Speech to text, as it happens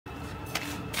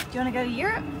Do you want to go to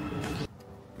Europe?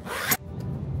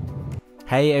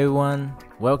 Hey everyone,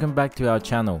 welcome back to our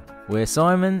channel. We're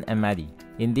Simon and Maddy.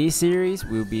 In this series,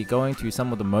 we'll be going to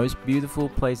some of the most beautiful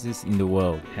places in the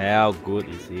world. How good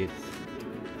is it?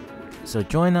 So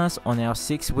join us on our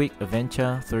 6-week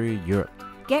adventure through Europe.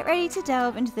 Get ready to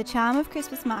delve into the charm of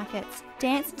Christmas markets,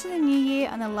 dance into the new year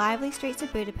on the lively streets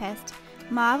of Budapest,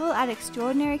 marvel at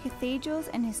extraordinary cathedrals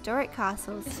and historic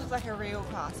castles. This looks like a real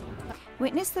castle.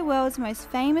 Witness the world's most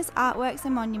famous artworks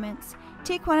and monuments,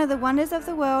 tick one of the wonders of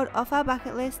the world off our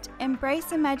bucket list, embrace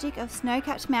the magic of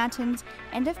snow-capped mountains,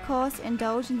 and of course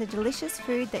indulge in the delicious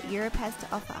food that Europe has to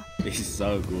offer. This is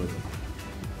so good.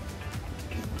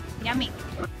 Yummy!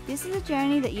 This is a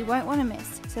journey that you won't want to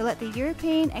miss, so let the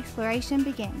European exploration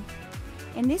begin.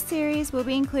 In this series we'll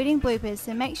be including bloopers,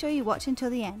 so make sure you watch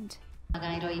until the end.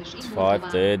 It's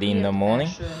 5:30 in the morning.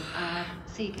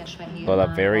 Got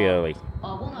up very early.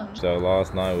 So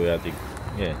last night we had to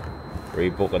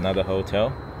rebook another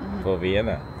hotel for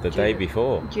Vienna the day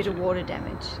before. Due to water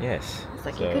damage. Yes. It's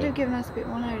like you could have given us a bit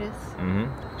more notice.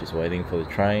 Just waiting for the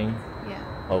train. Yeah.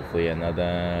 Hopefully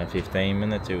another 15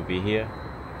 minutes we'll be here.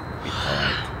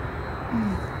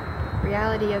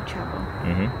 Reality of travel.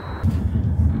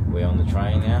 We're on the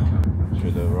train now.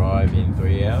 Should arrive in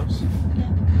 3 hours. Yeah.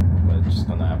 We're just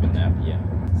gonna have a nap here.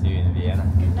 See you in Vienna.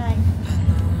 Good night. I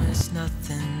know it's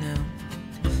nothing new,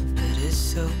 but it's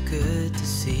so good to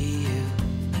see you.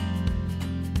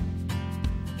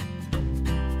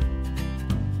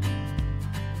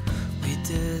 We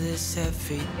do this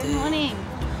every day. Good morning.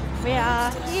 We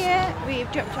are here.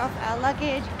 We've dropped off our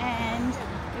luggage and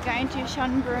we're going to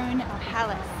Schönbrunn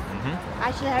Palace. I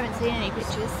actually haven't seen any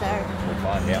pictures, so We'll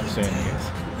find out soon, I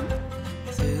guess.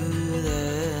 Through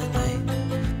the night.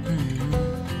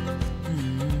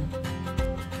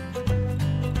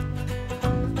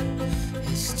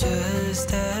 It's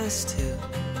just us two,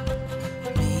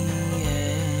 me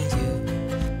and you.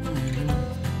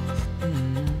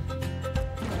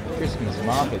 Christmas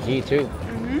market here too.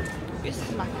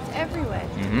 Christmas markets everywhere.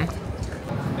 I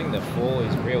think the floor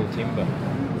is real timber.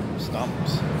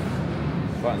 Stumps.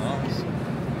 Quite nice.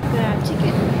 Got our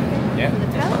ticket for the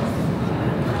palace.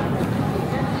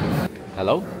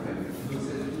 Hello?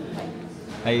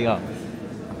 How you going?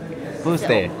 Who's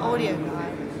there? Audio guy.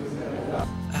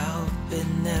 I hope it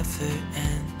never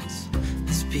ends.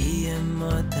 Let's be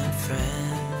more than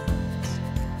friends.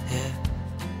 Yeah.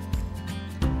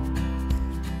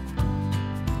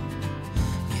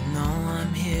 You know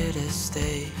I'm here to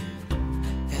stay.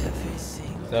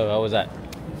 Everything. So how was that?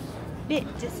 Bit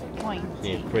disappointing.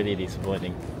 Yeah, pretty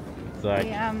disappointing. It's like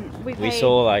we we paid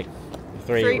saw like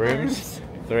three three rooms.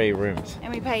 3 rooms.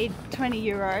 and we paid 20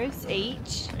 euros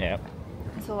each. Yeah.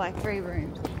 So like 3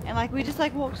 rooms, and like we just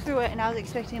like walked through it, and I was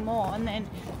expecting more, and then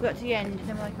we got to the end, and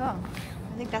then we're like, oh,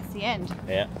 I think that's the end.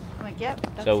 Yeah. I'm like, yep.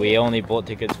 That's So we it. only bought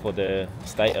tickets for the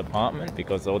state apartment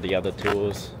because all the other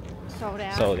tours sold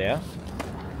out. sold out.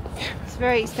 It's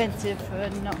very expensive for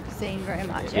not seeing very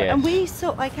much. Yes. And we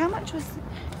saw like how much was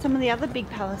some of the other big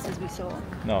palaces we saw?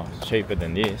 No, it's cheaper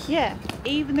than this. Yeah,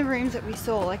 even the rooms that we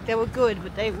saw, like they were good,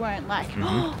 but they weren't like,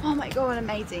 oh my god,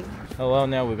 amazing. Oh well,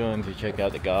 now we're going to check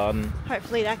out the garden.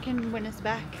 Hopefully that can win us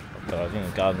back. So I think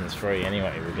the garden is free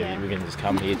anyway. We can just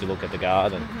come here to look at the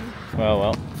garden.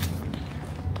 Well.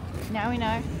 Now we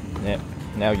know. Yeah.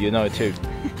 Now you know too.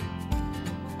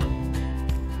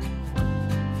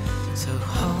 So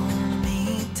hold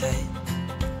me tight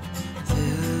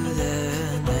through the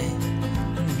night.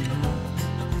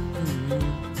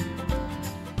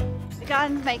 The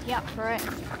garden's making up for it.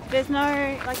 There's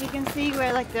no, like you can see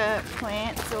where like the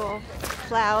plants or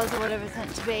flowers or whatever it's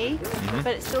meant to be,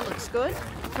 but it still looks good.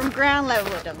 From ground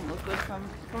level it doesn't look good. From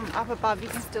up above you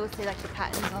can still see like the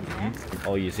patterns on there.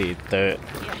 All you see is dirt.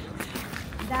 Yeah.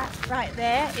 That right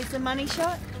there is the money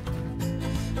shot.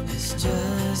 It's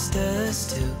just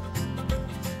us two,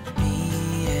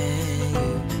 me and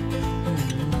you.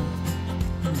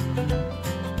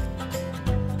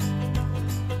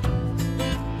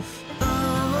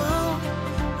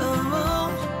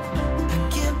 I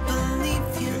can't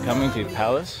believe you. We're coming to the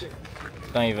palace.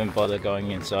 Don't even bother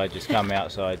going inside, just come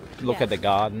outside. Look at the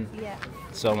garden. Yeah.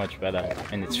 So much better.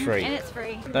 And it's free. And it's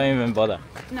free. Don't even bother.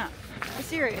 No, I'm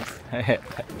serious.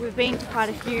 We've been to quite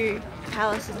a few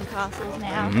palaces and castles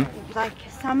now. Like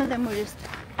some of them were just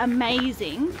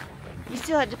amazing. You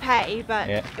still had to pay, but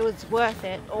it was worth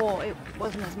it, or it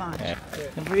wasn't as much. Yeah.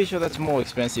 I'm pretty sure that's more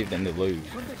expensive than the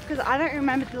Louvre. Because I don't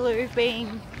remember the Louvre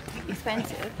being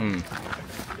expensive.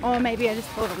 Or maybe I just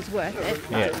thought it was worth it.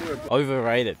 Yeah.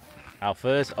 Overrated. Our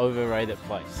first overrated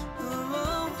place.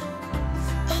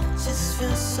 I just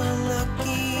feel so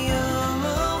lucky.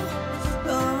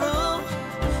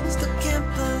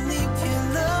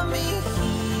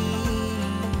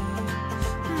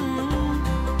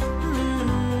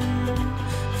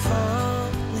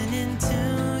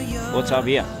 What's up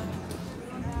here?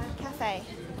 Cafe.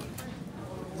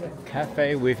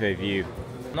 Cafe with a view.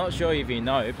 Not sure if you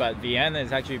know, but Vienna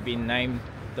has actually been named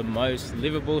the most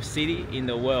livable city in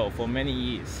the world for many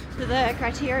years. So the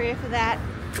criteria for that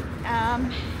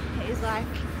is like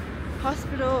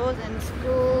hospitals and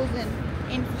schools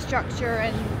and infrastructure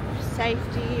and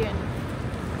safety and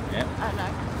I don't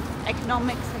know,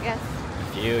 economics, I guess.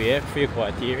 Few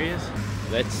criteria.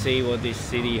 Let's see what this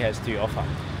city has to offer.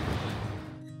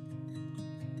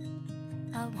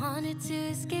 I wanted to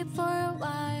escape for a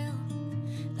while.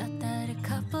 Thought that a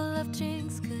couple of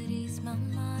drinks could ease my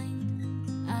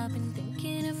mind. I've been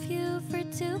thinking of you for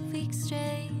 2 weeks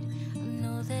straight. I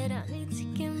know that I need to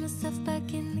get myself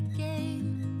back in the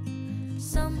game.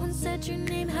 Someone said your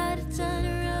name had a turn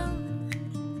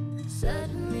around.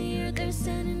 Suddenly you're there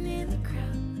standing in the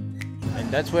crowd.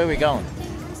 And that's where we're going.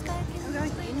 We're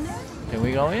going in there? Can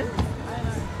we go in?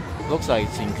 Looks like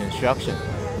it's in construction.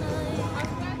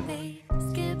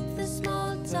 Skip the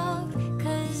small talk,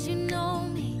 'cause you know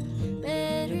me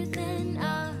better than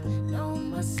I know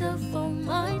myself.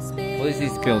 What is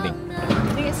this building?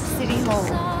 I think it's the City Hall.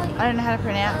 I don't know how to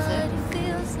pronounce it. It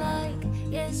feels like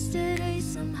yesterday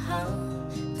somehow.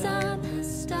 Time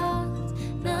has stopped,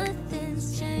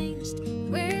 nothing's changed.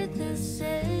 We're the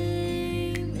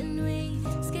same, and we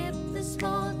skip the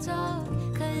small talk,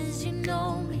 'cause you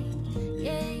know me,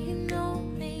 yeah, you know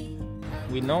me.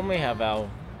 We normally have our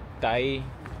day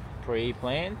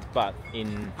pre-planned, but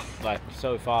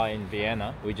so far in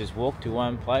Vienna, we just walk to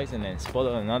one place and then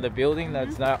spotted another building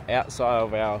that's now outside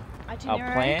of our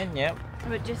plan. Yep.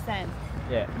 But just then,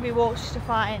 Yeah. we walked to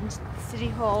find City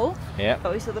Hall, Yeah.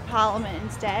 but we saw the Parliament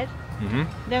instead. Mhm.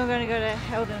 Then we're going to go to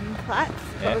Heldenplatz,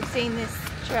 but Yeah. we've seen this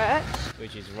church.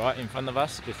 Which is right in front of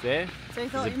us, just there. So we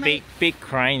thought There's a big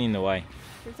crane in the way.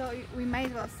 we may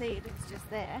as well see it. It's just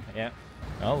there. Yeah.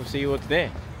 Oh, we'll see what's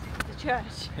there. The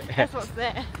church. That's what's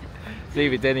there. See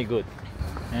if it's any good.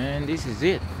 And this is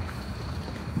it.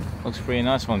 Looks pretty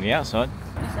nice from the outside.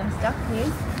 There's some stuff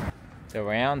here. The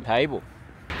round table.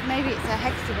 Maybe it's a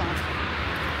hexagon.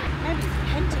 Maybe it's a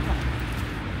pentagon.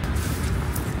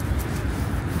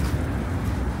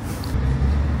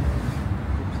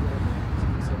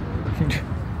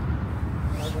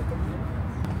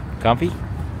 Comfy?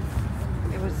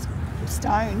 It was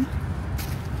stone.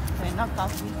 So not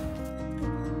comfy.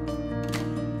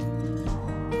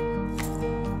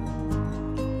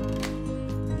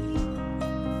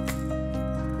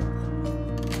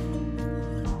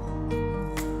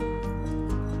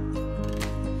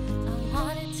 I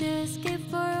wanted to escape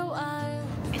for a while.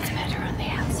 It's better on the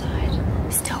outside.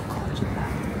 Still gorgeous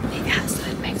though. The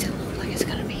outside makes it look like it's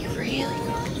gonna be really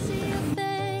good. See your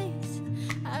face.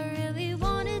 I really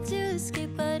wanted to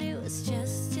escape, but it was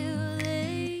just too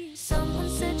late. Someone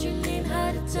said your name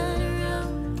had to turn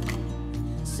around.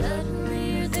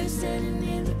 Suddenly you're there standing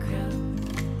in the crowd.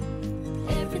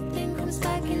 Everything comes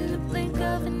back in the blink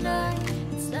of an eye.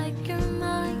 It's like you're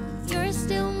mine, you're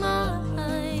still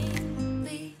mine.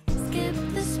 We skip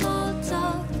the small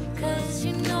talk, 'cause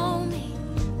you know me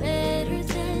better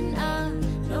than I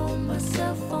know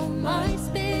myself. Oh, it's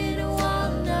been a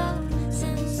while now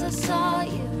since I saw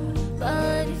you,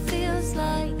 but it feels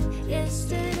like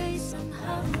yesterday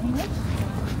somehow.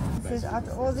 It says,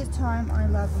 after all this time, I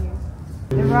love you.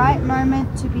 The right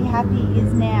moment to be happy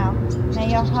is now.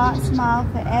 May your heart smile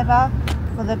forever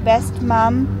for the best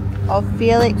mum of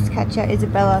Felix, Katja,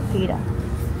 Isabella, Peter.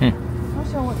 Not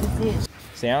sure what this is.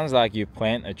 Sounds like you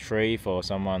plant a tree for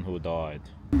someone who died.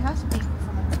 It has to be for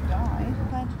someone who died.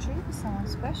 Plant a tree for someone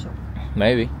special.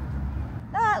 Maybe.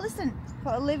 Ah, listen,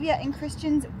 for Olivia and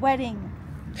Christian's wedding.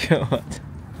 What?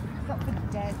 Not for the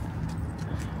dead.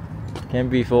 Can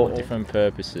be for different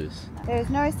purposes. There is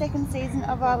no second season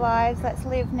of our lives. Let's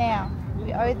live now.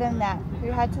 We owe them that.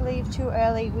 Who had to leave too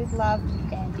early with love,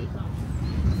 Andy.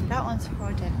 That one's for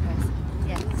a dead person.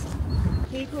 Yes.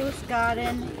 People's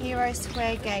Garden, Hero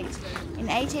Square Gate. In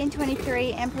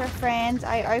 1823, Emperor Franz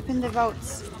I opened the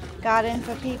Volksgarten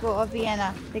for people of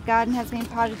Vienna. The garden has been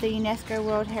part of the UNESCO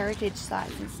World Heritage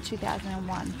Site since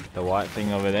 2001. The white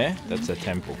thing over there, that's a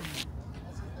temple.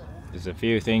 There's a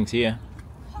few things here.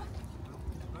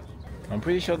 I'm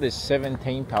pretty sure there's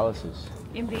 17 palaces.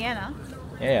 In Vienna?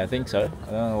 Yeah, I think so.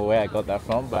 I don't know where I got that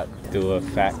from, but do a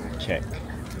fact check.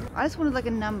 I just wanted like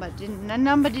a number. A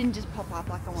number didn't just pop up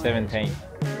like I wanted. 17.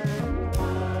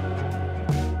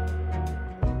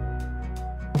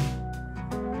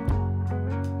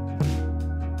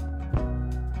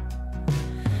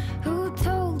 Who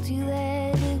told you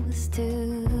that it was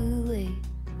too late?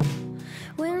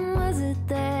 When was it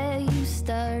that you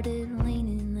started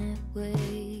leaning that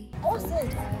way? Awesome.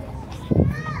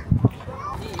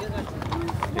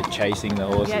 chasing the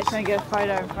horses. Yeah, trying to get a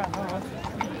photo in front of the horse.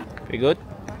 Pretty good.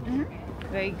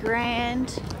 Very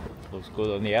grand. Looks good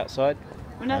on the outside.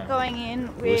 We're not going in.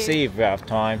 We'll see if we have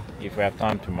time. If we have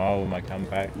time tomorrow, we might come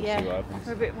back and see what happens.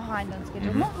 We're a bit behind on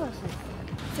schedule. More horses.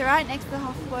 So right next to the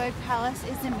Hofburg Palace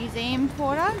is the museum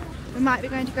quarter. We might be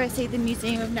going to go see the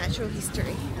Museum of Natural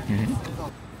History.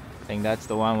 I think that's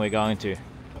the one we're going to.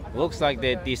 Looks like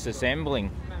they're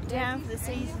disassembling. Down for the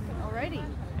season already.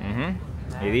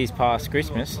 It is past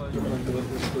Christmas.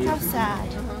 How sad.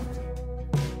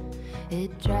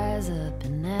 It dries up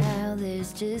and now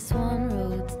there's just one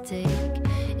road to take.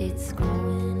 It's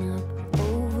growing up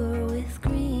over with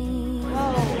green.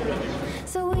 Whoa.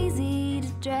 So easy to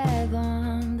drive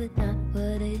on, but not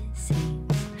what it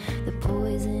seems. The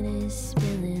poison is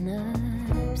spilling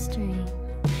upstream,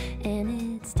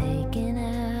 and it's taking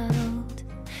out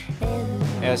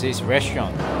everything. How's this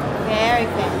restaurant? Very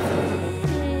fancy.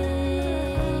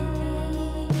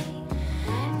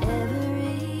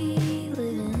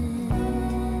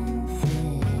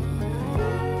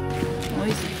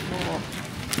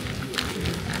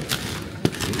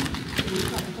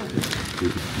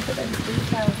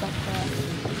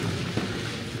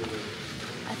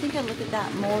 I think I look at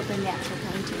that more than the actual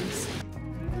paintings.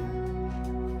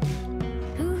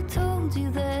 Who told you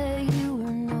that you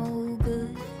were no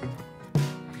good?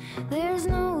 There's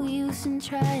no use in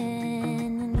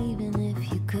trying, and even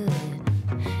if you could,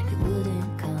 it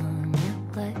wouldn't come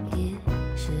out like it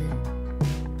should.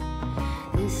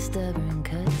 This stubborn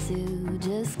kudzu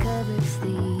just covers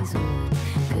these words.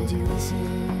 Could you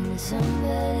listen to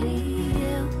somebody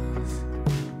else?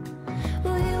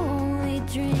 Will you only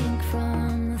drink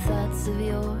from the thoughts of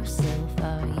yourself?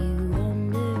 Are you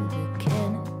under the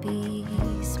canopy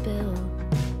spell?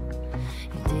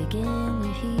 You dig in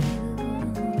your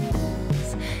heels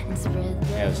and spread the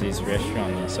How's this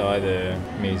restaurant inside the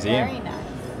museum? Very nice.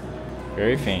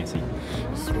 Very fancy.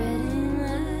 spreading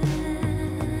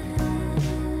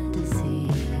the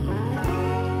disease.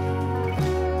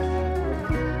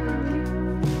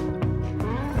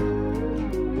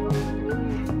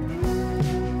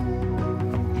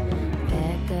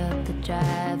 Back up the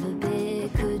drive a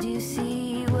bit. Could you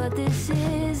see what this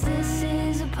is? This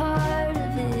is a part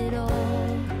of it all.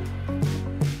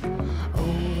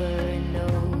 Over and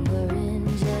over,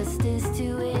 injustice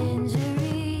to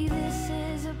injury. This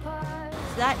is a part.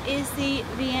 So that is the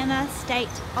Vienna State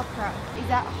Opera. Is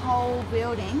that whole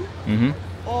building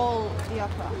all the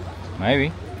opera?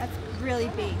 Maybe. That's really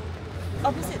big.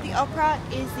 Opposite the opera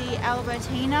is the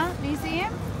Albertina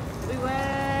Museum. We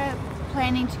were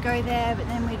planning to go there, but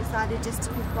then we decided just to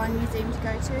pick one museum to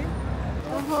go to.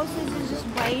 The horses are just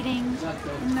waiting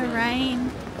in the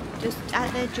rain, just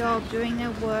at their job, doing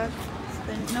their work.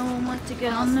 But no one wants to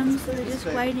get on them, so they're just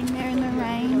waiting there in the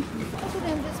rain. Look at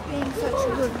them just being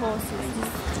such good horses,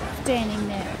 just standing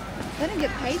there. They don't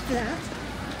get paid for that.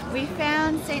 We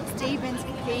found St. Stephen's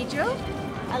Cathedral.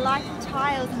 I like the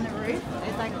tiles in the roof.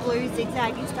 It's like blue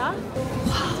zigzaggy stuff.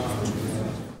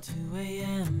 2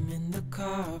 a.m. in the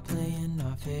car playing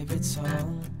our favorite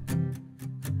song.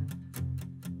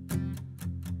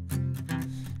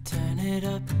 Turn it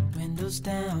up, windows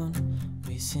down,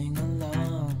 we sing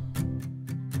along.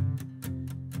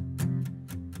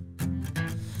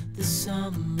 The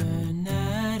summer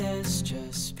night has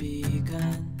just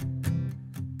begun.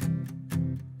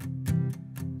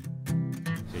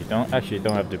 So you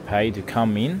don't have to pay to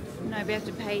come in. No, we have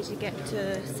to pay to get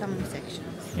to some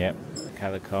sections. Yep.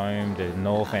 Catacomb, the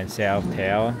north and south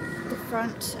tower. The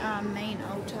front main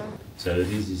altar. So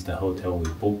this is the hotel we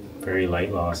booked very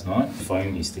late last night.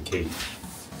 Phone is the key.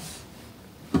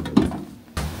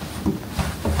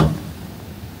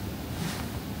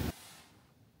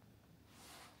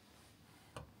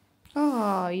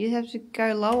 Oh, you have to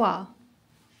go lower.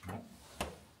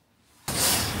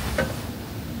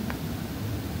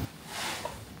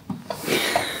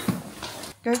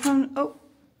 Go from, oh,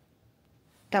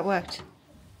 that worked.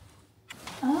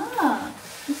 Ah,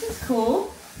 this is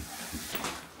cool.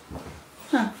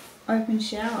 Huh, open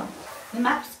shower. The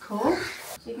map's cool.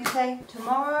 So you can say,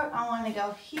 tomorrow I want to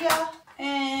go here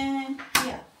and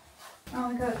here. I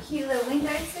want to go here, the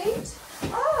window seat.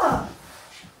 Oh,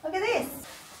 look at this.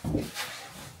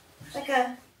 It's like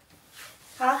a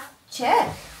half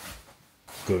chair.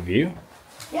 Good view.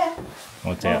 Yeah.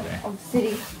 What's out there? Of the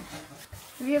city.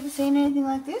 Have you ever seen anything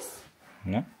like this?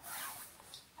 No?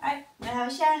 Alright, I'm gonna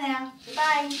have a shower now.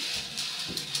 Goodbye.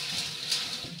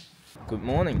 Good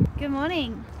morning. Good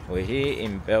morning. We're here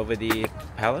in Belvedere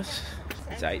Palace.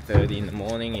 It's 8:30 in the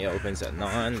morning, it opens at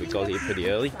 9. We got here pretty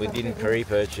early. We didn't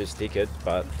pre-purchase tickets,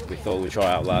 but we thought we'd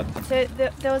try our luck. So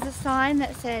there was a sign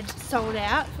that said sold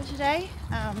out for today.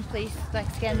 Please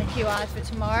scan the QRs for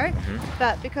tomorrow.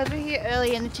 But because we're here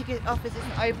early and the ticket office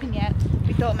isn't open yet,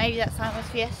 we thought maybe that sign was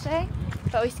for yesterday.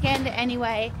 But we scanned it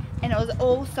anyway, and it was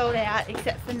all sold out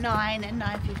except for 9 and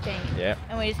 9:15. Yeah.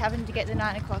 And we just happened to get the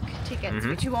 9 o'clock tickets,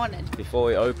 which we wanted.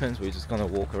 Before it opens, we're just gonna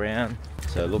walk around.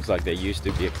 So it looks like there used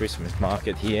to be a Christmas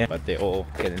market here, but they're all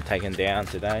getting taken down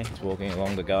today. Just walking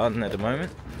along the garden at the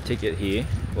moment. Ticket here,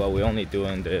 well, we're only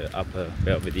doing the upper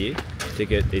Belvedere.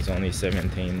 Ticket is only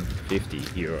 1750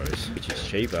 euros, which is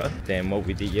cheaper than what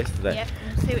we did yesterday. Yep,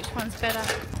 we'll see which one's better.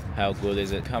 How good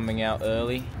is it coming out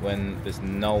early when there's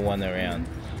no one around?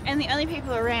 And the only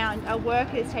people around are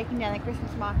workers taking down the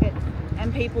Christmas market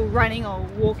and people running or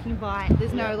walking by.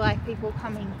 There's no people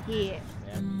coming here.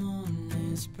 Yeah. The moon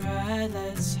is bright,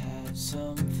 let's have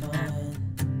some fun.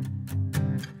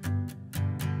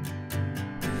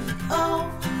 Oh,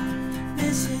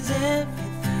 this is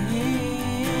everything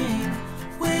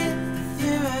with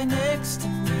you right next to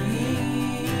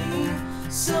me.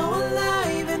 So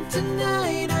alive, and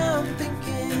tonight I'm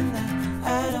thinking that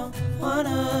I don't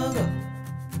wanna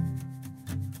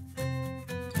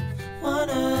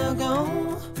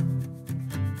go.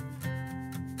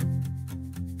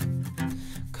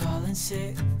 Calling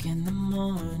sick in the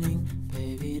morning,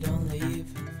 baby, don't leave.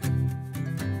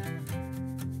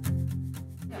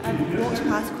 I've walked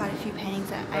past quite a few paintings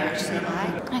that I actually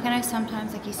like. I know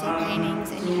sometimes you see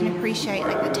paintings and you can appreciate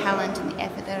the talent and the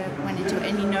effort that went into it,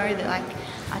 and you know that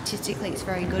artistically it's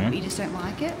very good, but you just don't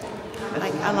like it. But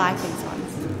I like these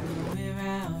ones. We're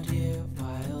out here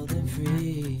wild and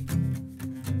free.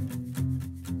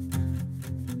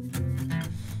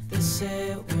 They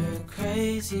say we're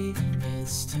crazy,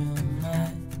 it's too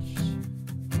much.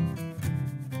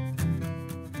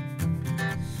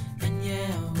 And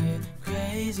yeah, we're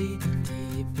crazy,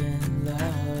 deep in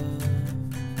love.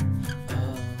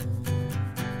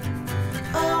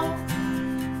 Oh,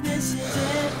 this is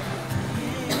it.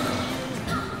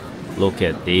 Look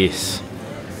at this.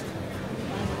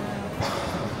 I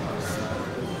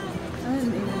don't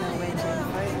even know where to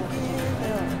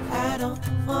I don't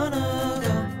wanna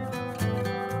go.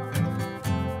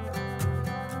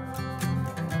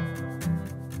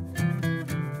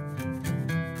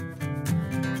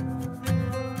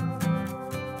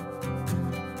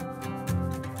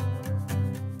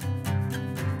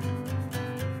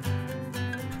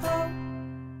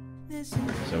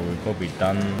 So we've probably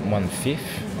done 1/5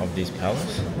 of this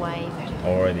palace. Way better.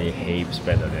 Already heaps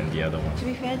better than the other one. To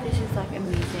be fair, this is a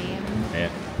museum Yeah.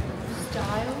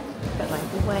 style, but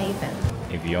way better.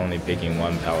 If you're only picking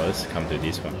one palace, come to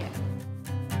this one. Yeah.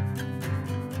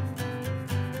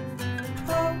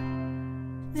 Oh,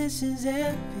 this is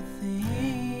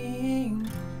everything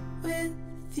with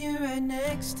you right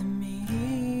next to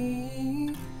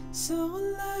me. So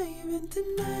alive, and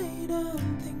tonight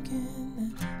I'm thinking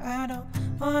that I don't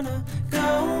wanna go.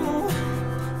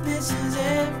 This is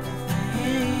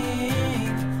everything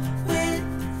with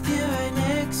you right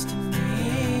next to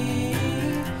me.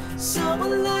 So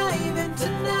alive, and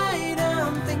tonight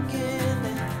I'm thinking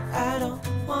that I don't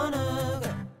wanna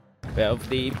go.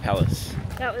 Belvedere Palace.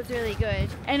 That was really good.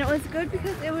 And it was good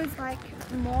because it was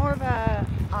more of a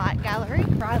art gallery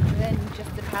rather than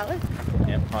just a palace.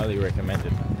 Yeah, highly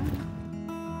recommended.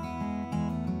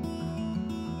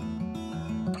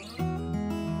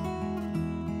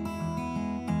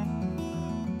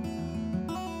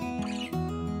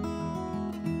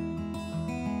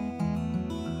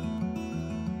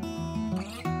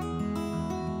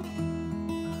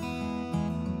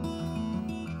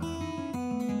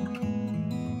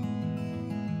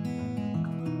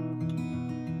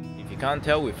 Can't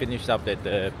tell, we finished up at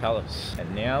the palace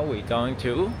and now we're going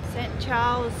to St.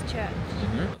 Charles Church.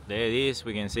 There it is,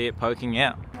 we can see it poking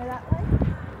out. Go that way?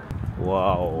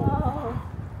 Wow, Oh.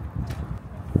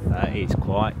 that is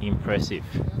quite impressive.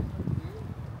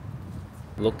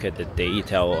 Look at the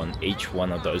detail on each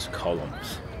one of those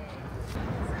columns.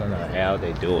 Don't know how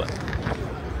they do it.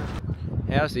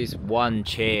 How's this one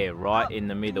chair right in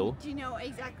the middle? Do you know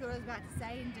exactly what I was about to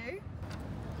say and do?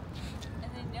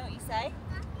 And then you know what you say?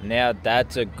 Now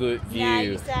that's a good view. Now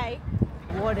you say,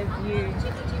 what a view.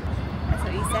 That's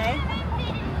what you say.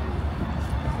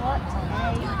 What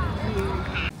a view.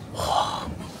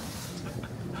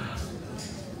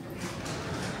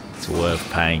 It's worth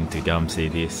paying to come see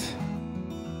this.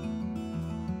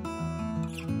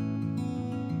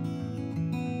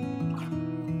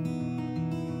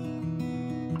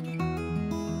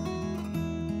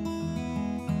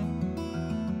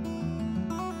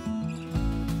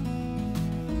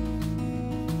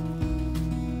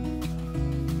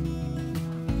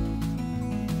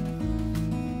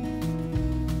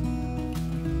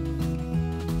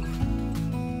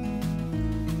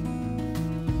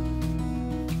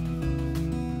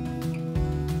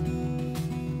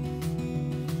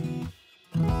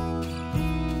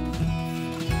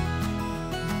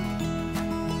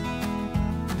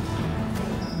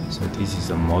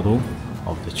 the model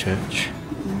of the church.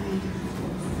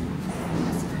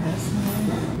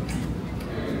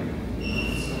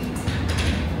 You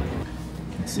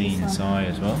can see inside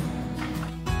as well.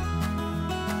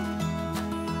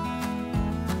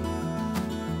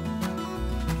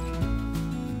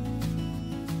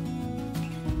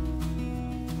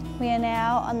 We are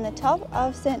now on the top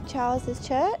of St. Charles's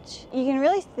Church. You can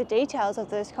really see the details of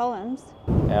those columns.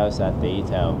 How's that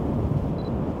detail?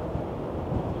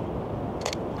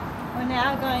 We're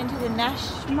now going to the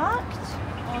Naschmarkt,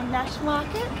 or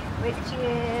Naschmarkt, which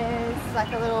is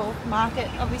like a little market,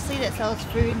 obviously, that sells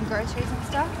food and groceries and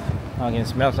stuff. I can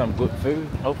smell some good food,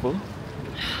 hopefully.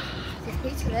 There's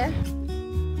pizza there.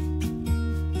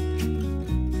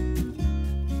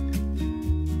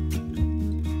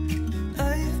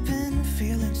 I've been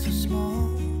feeling so small.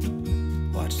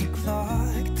 Watch the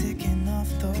clock ticking off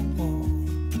the wall.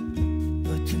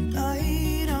 But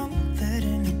tonight I'm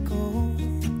letting it go.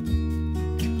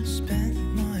 Spend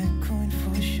my coin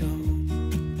for sure.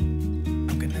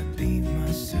 I'm gonna be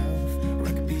myself, or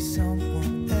I could be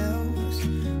someone else.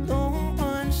 No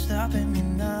one's stopping me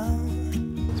now.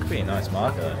 It's a pretty nice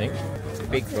market, I think. It's a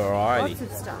big variety. Lots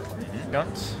of stuff.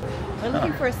 Guns. We're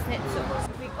looking for a schnitzel.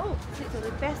 Oh, schnitzel,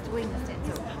 the best wing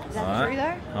schnitzel. Is that true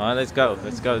though? Alright, let's go.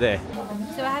 Let's go there.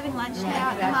 So we're having lunch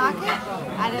now at the market,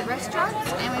 at a restaurant,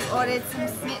 and we've ordered some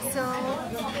schnitzel,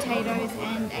 potatoes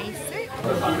and a soup.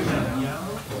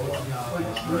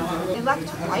 They like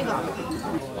flavour.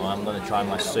 Well, I'm going to try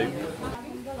my soup.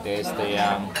 There's the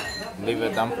liver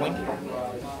dumpling.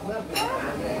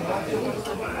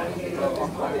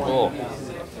 Oh,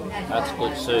 that's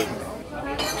good soup.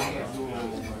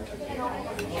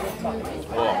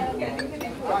 Oh,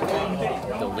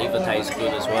 the liver tastes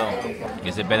good as well.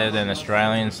 Is it better than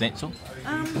Australian schnitzel?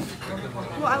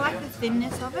 Well, I like the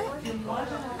thinness of it, but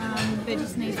it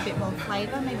just needs a bit more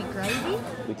flavour, maybe gravy.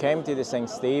 We came to the St.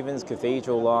 Stephen's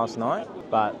Cathedral last night,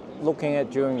 but looking at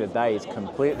during the day is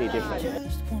completely different.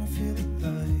 Just wanna feel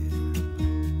alive.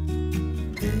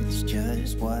 It's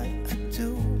just what I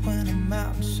do when I'm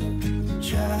out, so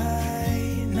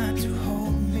try not to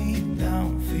hold me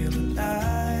down. Feel alive.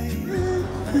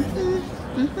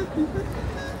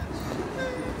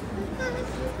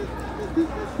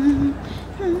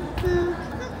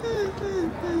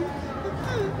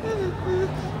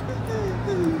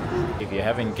 If you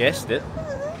haven't guessed it,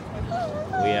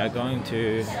 we are going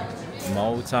to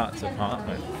Mozart's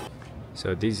apartment.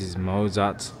 So this is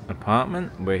Mozart's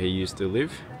apartment where he used to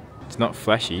live. It's not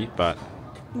flashy, but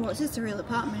Well, it's just a real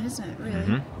apartment, isn't it,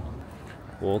 really?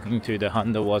 walking to the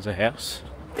underwater house.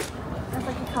 There's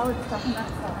like a coloured stuff on that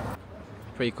side.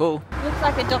 Pretty cool. Looks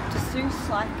like a Dr.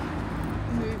 Seuss-like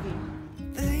movie.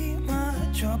 Lay my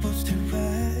troubles to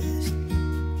rest.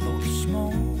 Blow the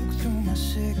smoke through my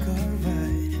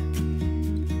cigarette.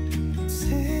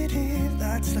 City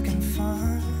lights looking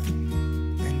fine,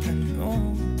 and I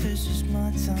know this is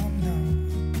my time now.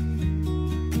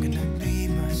 I'm gonna be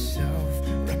myself,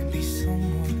 or I could be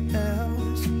someone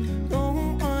else.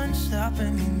 No one's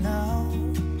stopping me now.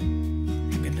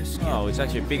 I'm gonna skip. Oh, it's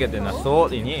actually bigger than I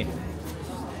thought in here.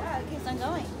 Yeah, it keeps on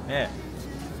going. Yeah.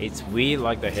 It's weird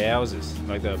like the houses,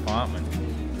 like the apartment.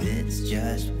 It's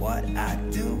just what I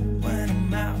do when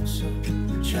I'm out, so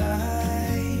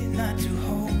try not to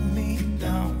hold me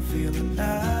down. Feel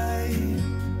alive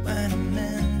when I'm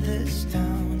in this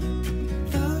town.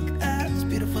 Look at these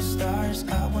beautiful stars.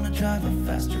 I wanna drive a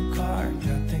faster car.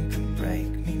 Nothing can break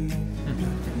me.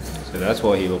 So that's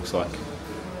what he looks like.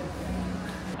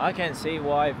 I can see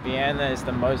why Vienna is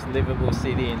the most livable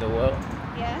city in the world.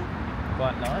 Yeah?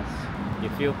 Quite nice. You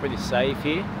feel pretty safe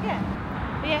here. Yeah.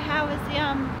 But yeah, how was the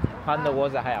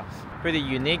Underwater house. Pretty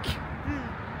unique,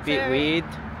 bit so weird.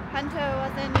 Hunter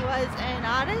was an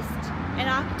artist, an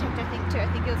architect, I think too. I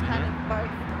think it was kind of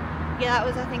both. Yeah, that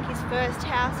was I think his first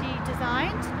house he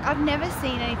designed. I've never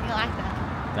seen anything like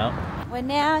that. No? We're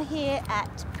now here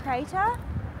at Crater,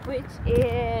 which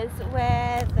is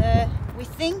where we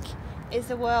think is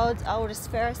the world's oldest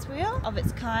Ferris wheel of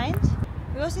its kind.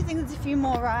 We also think there's a few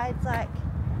more rides, like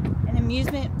an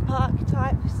amusement park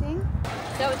type thing.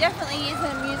 So it definitely is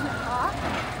an amusement park.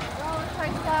 Roller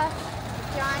coaster,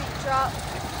 giant drop,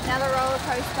 another roller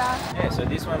coaster. Yeah, so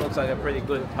this one looks like a pretty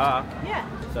good park. Yeah.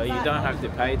 So you don't have to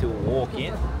pay to walk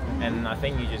in, and I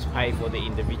think you just pay for the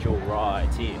individual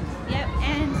rides here. Yep,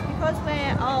 and because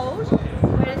we're old,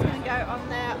 we're just going to go on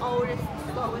the oldest,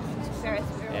 slowest Ferris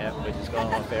wheel. Yeah, we're just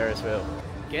going on Ferris wheel.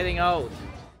 Getting old.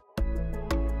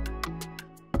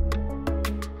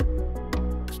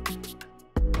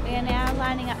 We are now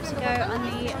lining up to go on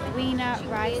the Vienna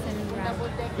Run,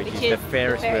 Which is the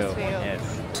Ferris wheel.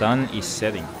 Yes. Sun is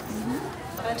setting.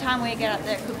 So By the time we get up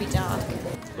there, it could be dark.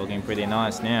 It's looking pretty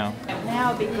nice now.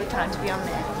 Now would be a good time to be on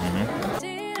there.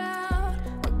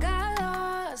 What got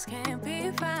lost can't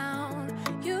be found.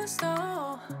 You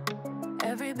stole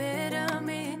every bit of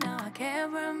me, now I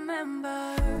can't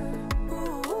remember.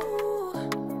 Ooh,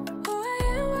 who I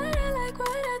am, what I like, what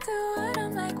I do, what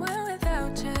I'm like when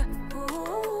without you.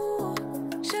 Ooh,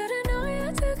 should've known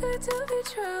you're too good to be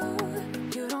true.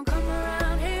 You don't come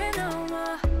around here no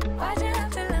more. Why'd you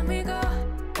have to let me go?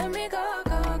 Let me go,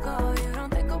 go, go. You don't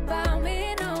think about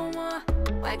me no more.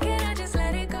 Why can't I just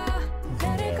let it go?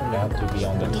 Let it go. We have to be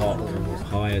on the top,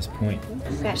 highest point.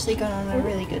 We've actually gone on a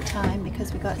really good time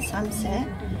because we got sunset.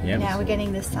 Yep. Now we're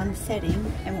getting the sun setting,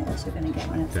 and we're also going to get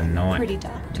one of The night. pretty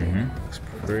dark too. It's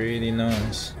pretty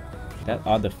nice. That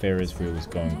other Ferris wheel was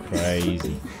going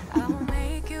crazy. I will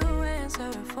make you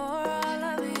answer for all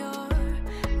of your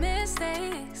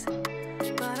mistakes.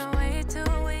 But I'm way too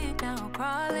weak now,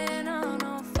 crawling on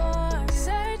all fours,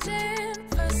 searching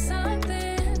for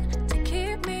something to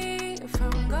keep me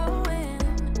from going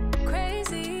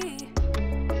crazy.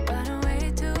 But I'm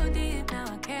way too deep now,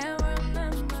 I can't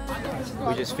remember.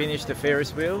 We just finished the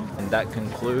Ferris wheel, and that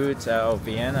concludes our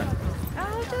Vienna.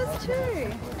 Oh, it does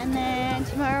too. And then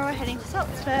tomorrow we're heading to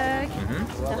Salzburg,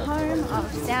 the home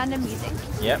of sound and music.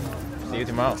 Yep. See you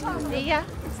tomorrow. See ya.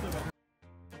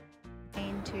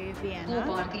 Into Vienna.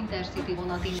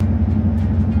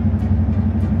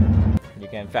 You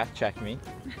can fact check me.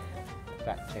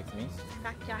 Fact check me.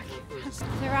 Fact check. So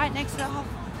right next to the hop.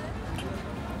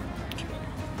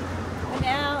 We're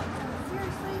now.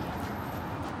 Seriously.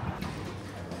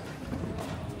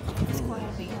 It's quite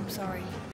a bit. I'm sorry.